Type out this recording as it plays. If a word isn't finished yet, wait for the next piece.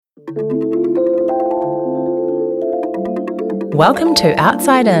Welcome to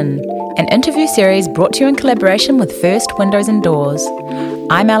Outside In, an interview series brought to you in collaboration with First Windows and Doors.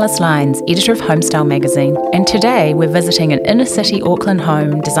 I'm Alice Lyons, editor of Homestyle magazine, and today we're visiting an inner-city Auckland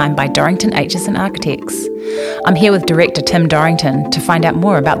home designed by Dorrington Aitchison Architects. I'm here with director Tim Dorrington to find out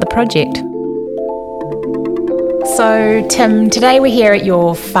more about the project. So, Tim, today we're here at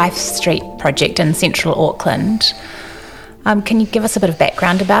your Fife Street project in central Auckland. Can you give us a bit of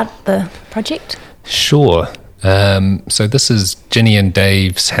background about the project? Sure. So this is Ginny and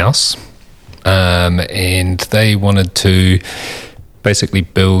Dave's house, and they wanted to basically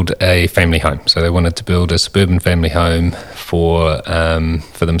build a family home. So they wanted to build a suburban family home for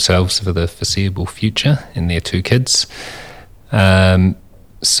themselves for the foreseeable future and their two kids.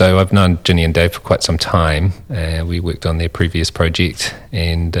 So I've known Ginny and Dave for quite some time. We worked on their previous project,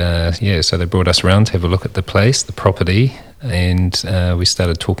 and so they brought us around to have a look at the place, the property, and we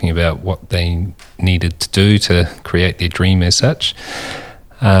started talking about what they needed to do to create their dream as such.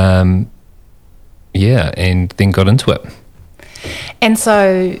 And then got into it. And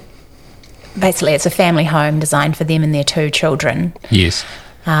so basically it's a family home designed for them and their two children. Yes.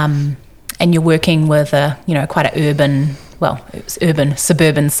 And you're working with quite an urban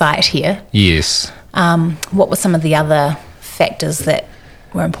suburban site here. Yes. What were some of the other factors that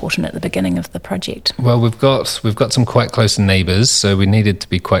were important at the beginning of the project? Well, we've got some quite close neighbours, so we needed to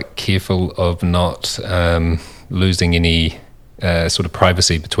be quite careful of not losing any sort of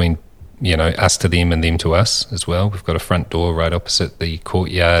privacy between us to them and them to us as well. We've got a front door right opposite the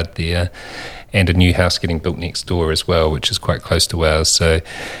courtyard there, and a new house getting built next door as well, which is quite close to ours. So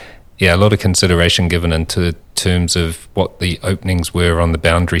yeah, a lot of consideration given into terms of what the openings were on the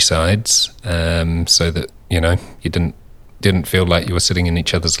boundary sides, so that you didn't feel like you were sitting in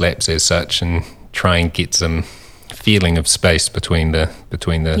each other's laps as such, and try and get some feeling of space between the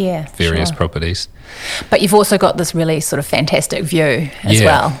various properties. But you've also got this really sort of fantastic view as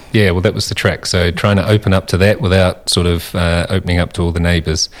well. Yeah, well, that was the trick. So trying to open up to that without sort of opening up to all the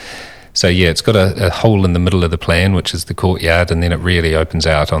neighbours. So yeah, it's got a hole in the middle of the plan, which is the courtyard, and then it really opens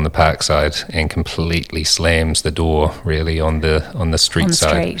out on the park side and completely slams the door really on the street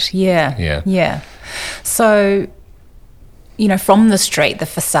side. On the street, yeah. So, from the street, the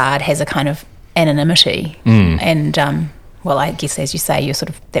facade has a kind of anonymity, and I guess as you say,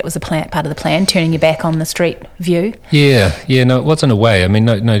 that was part of the plan, turning your back on the street view. Yeah, no, it wasn't a way. I mean,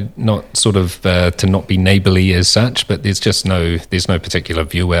 no, not sort of to not be neighbourly as such, but there's no particular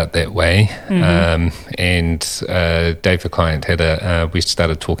view out that way. Mm-hmm. And Dave, the client, we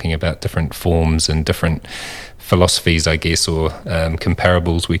started talking about different forms and different philosophies, I guess, or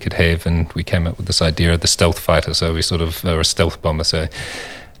comparables we could have, and we came up with this idea of the stealth fighter. So we sort of are a stealth bomber. So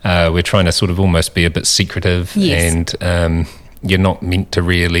we're trying to sort of almost be a bit secretive, yes. And you're not meant to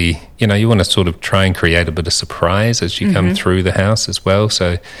really, you want to sort of try and create a bit of surprise as you come through the house as well.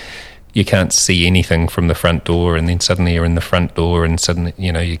 So you can't see anything from the front door, and then suddenly you're in the front door, and suddenly,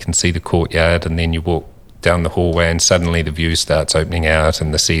 you can see the courtyard, and then you walk down the hallway, and suddenly the view starts opening out,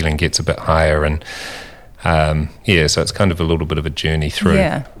 and the ceiling gets a bit higher, and so it's kind of a little bit of a journey through.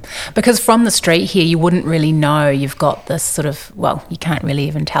 Yeah, because from the street here, you wouldn't really know you've got this sort of, you can't really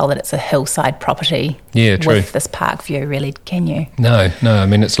even tell that it's a hillside property. Yeah, true. With this park view, really, can you? No, I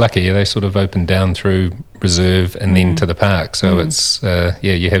mean, it's lucky. They sort of open down through reserve and then to the park. So it's,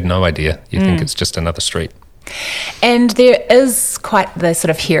 you have no idea. You think it's just another street. And there is quite the sort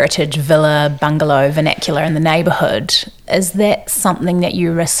of heritage villa bungalow vernacular in the neighbourhood. Is that something that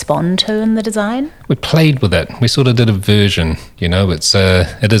you respond to in the design? We played with it. We sort of did a version.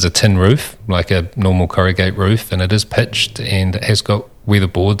 It is a tin roof, like a normal corrugate roof, and it is pitched, and it has got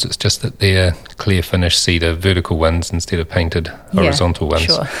weatherboards. It's just that they're clear finish cedar vertical ones instead of painted horizontal ones.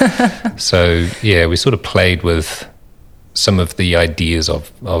 Sure. So yeah, we sort of played with some of the ideas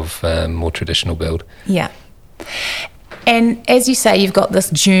of more traditional build. Yeah. And as you say, you've got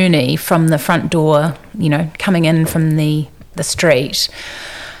this journey from the front door, coming in from the street.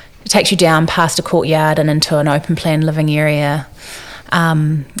 It takes you down past a courtyard and into an open plan living area,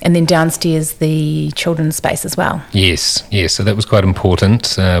 and then downstairs the children's space as well. Yes. So that was quite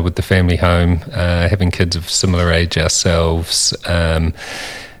important with the family home, having kids of similar age ourselves.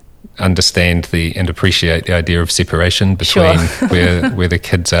 Understand and appreciate the idea of separation between where the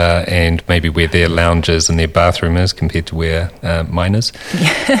kids are and maybe where their lounge is and their bathroom is compared to where mine is.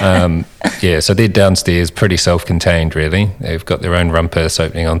 So they're downstairs, pretty self-contained really. They've got their own rumpus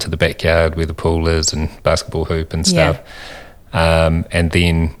opening onto the backyard where the pool is and basketball hoop and stuff. And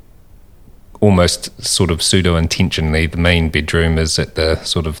then almost sort of pseudo-intentionally, the main bedroom is at the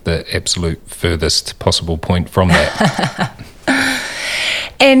sort of the absolute furthest possible point from that.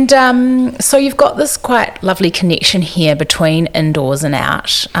 And so you've got this quite lovely connection here between indoors and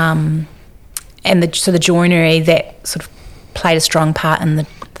out, and the joinery that sort of played a strong part in the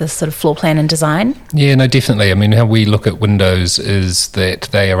sort of floor plan and design. Yeah, no, definitely. I mean, how we look at windows is that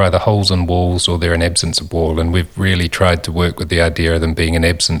they are either holes in walls or they're an absence of wall, and we've really tried to work with the idea of them being an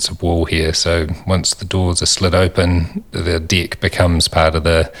absence of wall here. So once the doors are slid open, the deck becomes part of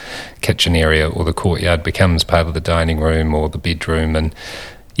the kitchen area, or the courtyard becomes part of the dining room or the bedroom, and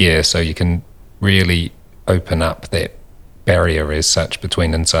yeah, so you can really open up that barrier as such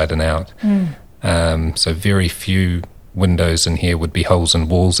between inside and out. So very few windows in here would be holes in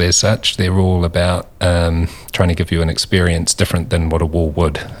walls as such. They're all about trying to give you an experience different than what a wall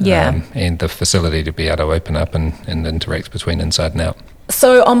would. And the facility to be able to open up and interact between inside and out.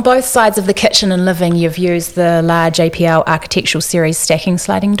 So on both sides of the kitchen and living, you've used the large APL Architectural Series stacking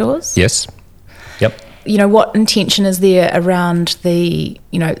sliding doors? Yes. Yep. You know, what intention is there around the,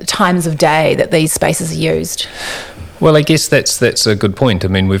 times of day that these spaces are used? Well, I guess that's a good point. I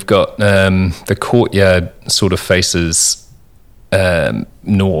mean, we've got the courtyard sort of faces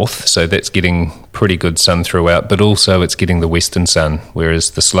north, so that's getting pretty good sun throughout, but also it's getting the western sun,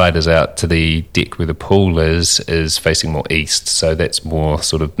 whereas the sliders out to the deck where the pool is facing more east, so that's more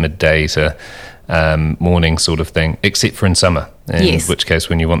sort of midday to morning sort of thing, except for in summer, in which case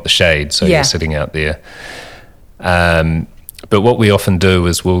when you want the shade, so you're sitting out there. But what we often do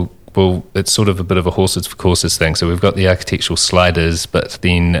is we'll it's sort of a bit of a horses for courses thing. So we've got the architectural sliders, but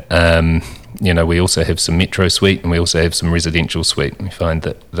then, we also have some metro suite and we also have some residential suite. And we find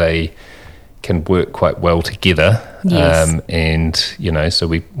that they can work quite well together. So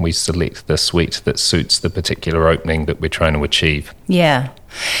we select the suite that suits the particular opening that we're trying to achieve. Yeah.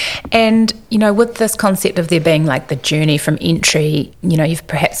 And, with this concept of there being like the journey from entry, you've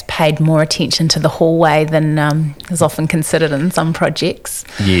perhaps paid more attention to the hallway than is often considered in some projects.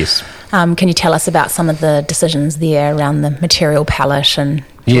 Yes. Can you tell us about some of the decisions there around the material palette and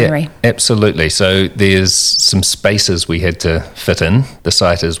joinery? Yeah, absolutely. So there's some spaces we had to fit in. The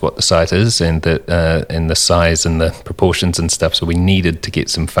site is what the site is, and the size and the proportions and stuff. So we needed to get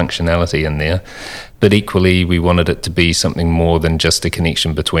some functionality in there. But equally, we wanted it to be something more than just a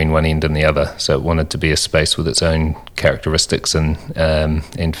connection between one end and the other. So it wanted to be a space with its own characteristics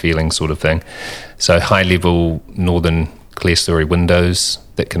and feeling sort of thing. So high-level northern clerestory windows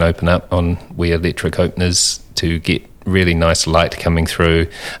that can open up on wee electric openers to get really nice light coming through.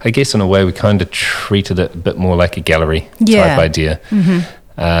 I guess in a way we kind of treated it a bit more like a gallery type idea.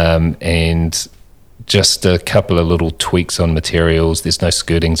 And just a couple of little tweaks on materials. There's no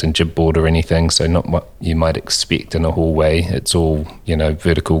skirtings and jibboard or anything, so not what you might expect in a hallway. It's all,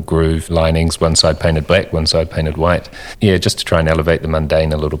 vertical groove linings, one side painted black, one side painted white. Yeah, just to try and elevate the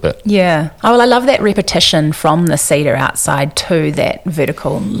mundane a little bit. Yeah. Oh, well, I love that repetition from the cedar outside to that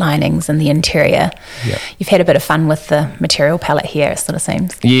vertical linings in the interior. Yeah. You've had a bit of fun with the material palette here, it sort of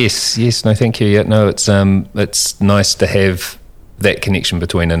seems. Yes. No, thank you. Yeah, no, it's nice to have that connection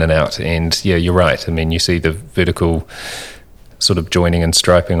between in and out. And yeah, you're right. I mean, you see the vertical sort of joining and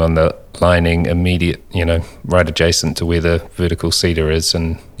striping on the lining immediate, right adjacent to where the vertical cedar is.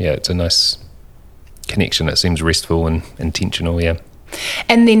 And yeah, it's a nice connection. It seems restful and intentional, yeah.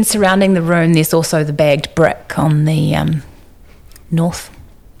 And then surrounding the room, there's also the bagged brick on the north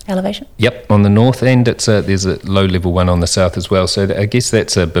elevation? Yep, on the north end, there's a low-level one on the south as well. So I guess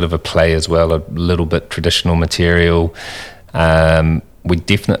that's a bit of a play as well, a little bit traditional material. We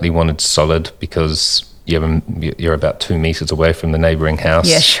definitely wanted solid because you're about 2 meters away from the neighbouring house.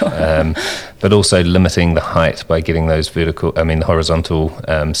 Yeah, sure. But also limiting the height by getting those the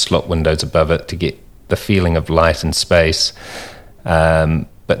horizontal slot windows above it to get the feeling of light and space.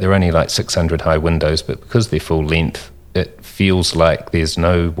 But they're only like 600 high windows, but because they're full length, it feels like there's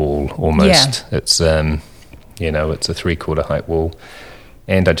no wall almost. Yeah. It's, it's a 3/4 height wall.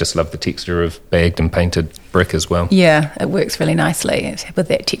 And I just love the texture of bagged and painted brick as well. Yeah, it works really nicely with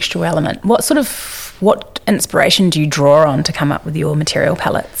that textural element. What inspiration do you draw on to come up with your material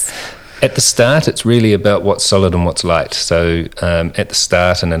palettes? At the start, it's really about what's solid and what's light. So at the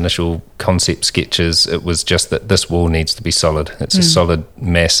start, in initial concept sketches, it was just that this wall needs to be solid. It's a solid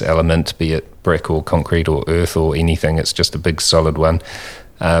mass element, be it brick or concrete or earth or anything. It's just a big solid one.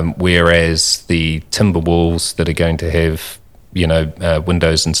 Whereas the timber walls that are going to have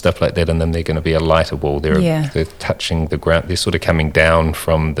windows and stuff like that in them, they're going to be a lighter wall. They're touching the ground. They're sort of coming down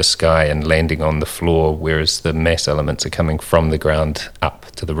from the sky and landing on the floor, whereas the mass elements are coming from the ground up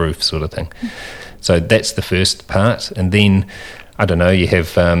to the roof sort of thing. So that's the first part. And then, I don't know, you have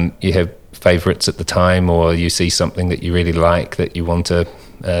favourites at the time, or you see something that you really like that you want to,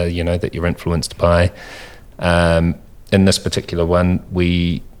 that you're influenced by. in this particular one,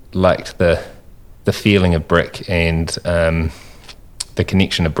 we liked the feeling of brick and the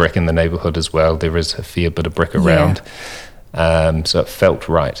connection of brick in the neighbourhood as well. There is a fair bit of brick around. So it felt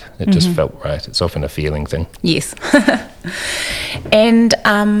right. It just felt right. It's often a feeling thing. Yes. And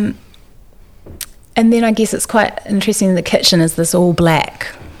then I guess it's quite interesting, the kitchen is this all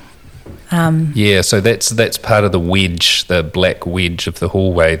black. So that's part of the wedge, the black wedge of the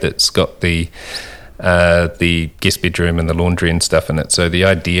hallway that's got the guest bedroom and the laundry and stuff in it. So the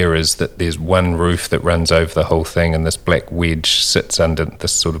idea is that there's one roof that runs over the whole thing, and this black wedge sits under,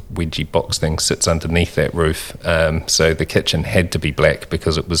 this sort of wedgy box thing sits underneath that roof. So the kitchen had to be black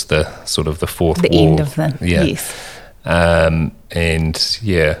because it was the sort of the fourth wall. The end of the, yes.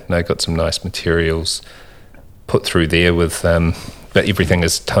 Got some nice materials put through there with, but everything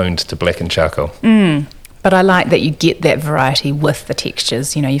is toned to black and charcoal. But I like that you get that variety with the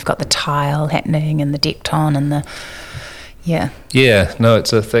textures. You know, you've got the tile happening and the Decton and the,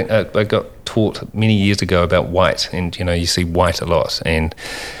 it's a thing. I got taught many years ago about white, and, you know, you see white a lot, and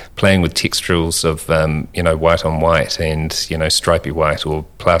playing with texturals of, white on white and, you know, stripy white or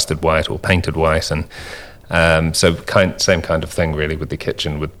plastered white or painted white. And same kind of thing really with the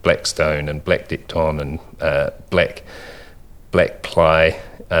kitchen, with black stone and black Decton and black ply,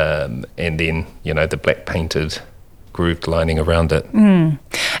 and then, you know, the black painted grooved lining around it.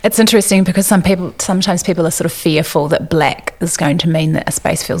 It's interesting because sometimes people are sort of fearful that black is going to mean that a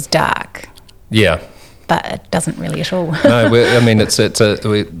space feels dark. Yeah. But it doesn't really at all. No,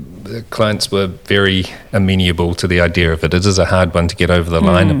 the clients were very amenable to the idea of it. It is a hard one to get over the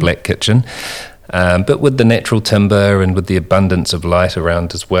line, a black kitchen. But with the natural timber and with the abundance of light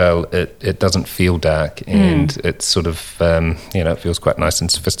around as well, it doesn't feel dark, and it's sort of, it feels quite nice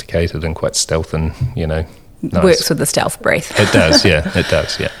and sophisticated and quite stealth and, you know, nice. Works with the stealth breath. It does, yeah, it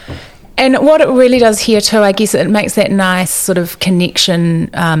does, yeah. And what it really does here too, I guess it makes that nice sort of connection,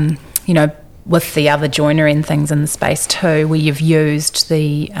 with the other joinery and things in the space too, where you've used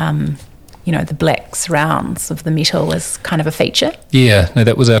the, the black surrounds of the metal as kind of a feature. Yeah, no,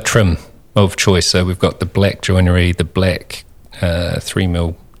 that was our trim of choice. So we've got the black joinery, the black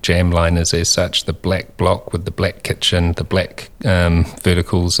 3mm jam liners as such, the black block with the black kitchen, the black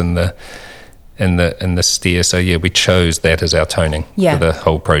verticals and the stair. So yeah, we chose that as our toning for the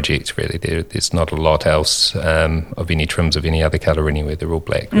whole project. Really, there's not a lot else of any trims of any other colour anywhere. They're all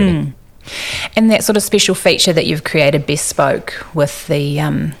black. Really. And that sort of special feature that you've created bespoke with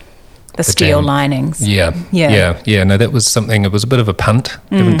the steel jam linings. Yeah. No, that was something. It was a bit of a punt.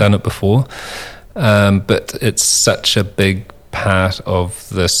 Haven't done it before, but it's such a big part of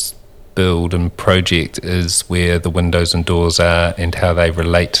this build and project is where the windows and doors are and how they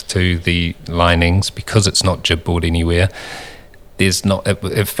relate to the linings, because it's not jibboard anywhere.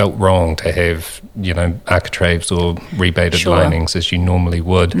 It felt wrong to have, you know, architraves or rebated linings as you normally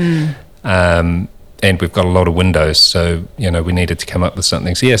would. And we've got a lot of windows, so, you know, we needed to come up with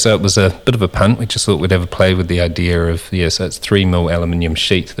something. So it was a bit of a punt. We just thought we'd have a play with the idea of, so it's 3mm aluminium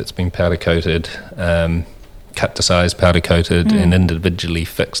sheet that's been powder coated, cut to size, powder coated, and individually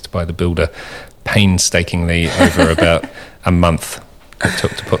fixed by the builder painstakingly over about a month it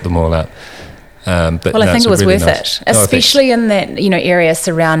took to put them all out. I think it was really worth it, especially in that, you know, area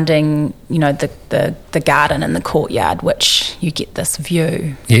surrounding, you know, the garden and the courtyard, which you get this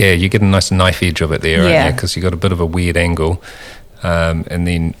view. Yeah, you get a nice knife edge of it there, right? Because you got a bit of a weird angle, and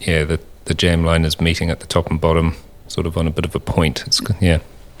then the jam line is meeting at the top and bottom, sort of on a bit of a point. It's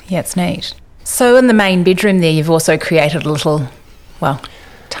neat. So in the main bedroom there, you've also created a little,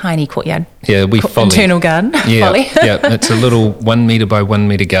 tiny courtyard. Yeah, internal garden. Folly. It's a little 1 metre by 1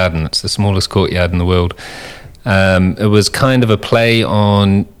 metre garden. It's the smallest courtyard in the world. It was kind of a play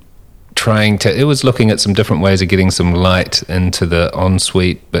on it was looking at some different ways of getting some light into the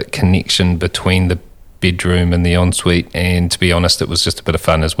ensuite, but connection between the bedroom and the ensuite. And to be honest, it was just a bit of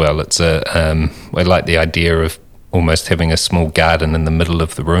fun as well. It's I like the idea of almost having a small garden in the middle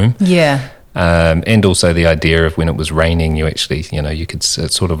of the room. Yeah. And also the idea of when it was raining, you actually, you know, you could,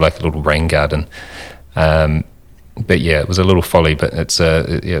 it's sort of like a little rain garden. But it was a little folly, but it's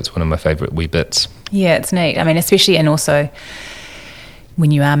one of my favourite wee bits. Yeah, it's neat. I mean, especially, and also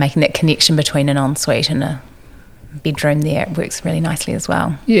when you are making that connection between an ensuite and a bedroom there, it works really nicely as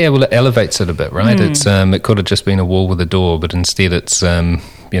well. Yeah, well, it elevates it a bit, right? It's it could have just been a wall with a door, but instead it's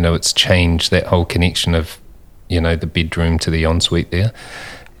it's changed that whole connection of, you know, the bedroom to the ensuite there.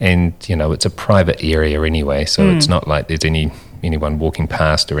 And, you know, it's a private area anyway, so it's not like there's anyone walking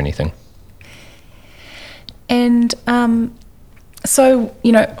past or anything. And so,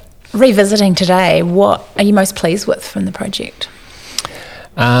 you know, revisiting today, what are you most pleased with from the project?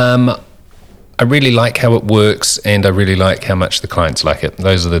 I I really like how it works, and I really like how much the clients like it.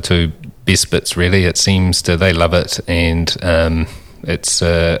 Those are the two best bits, really. It seems they love it, and it's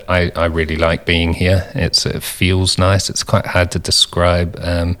I really like being here. It feels nice. It's quite hard to describe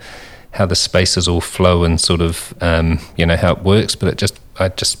how the spaces all flow and sort of how it works, but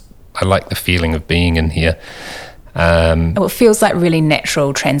I like the feeling of being in here. It feels like really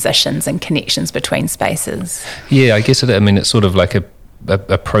natural transitions and connections between spaces. Yeah, I guess it's sort of like a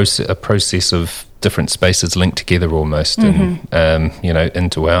process of different spaces linked together almost, and in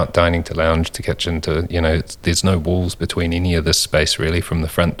to out, dining to lounge to kitchen to there's no walls between any of this space really, from the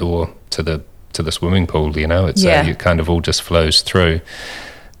front door to the swimming pool. It kind of all just flows through.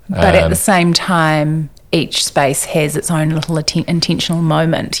 But at the same time, each space has its own little intentional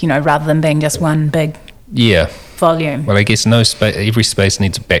moment, rather than being just one big volume. Well, I guess every space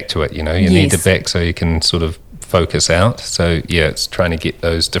needs a back to it. You need a back so you can sort of focus out. So it's trying to get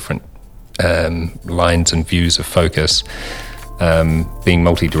those different lines and views of focus, being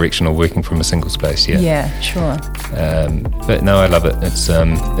multi-directional, working from a single space. Yeah, sure. But no, I love it. It's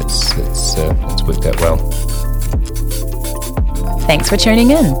worked out well. Thanks for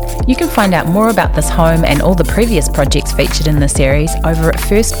tuning in. You can find out more about this home and all the previous projects featured in the series over at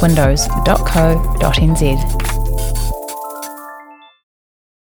firstwindows.co.nz.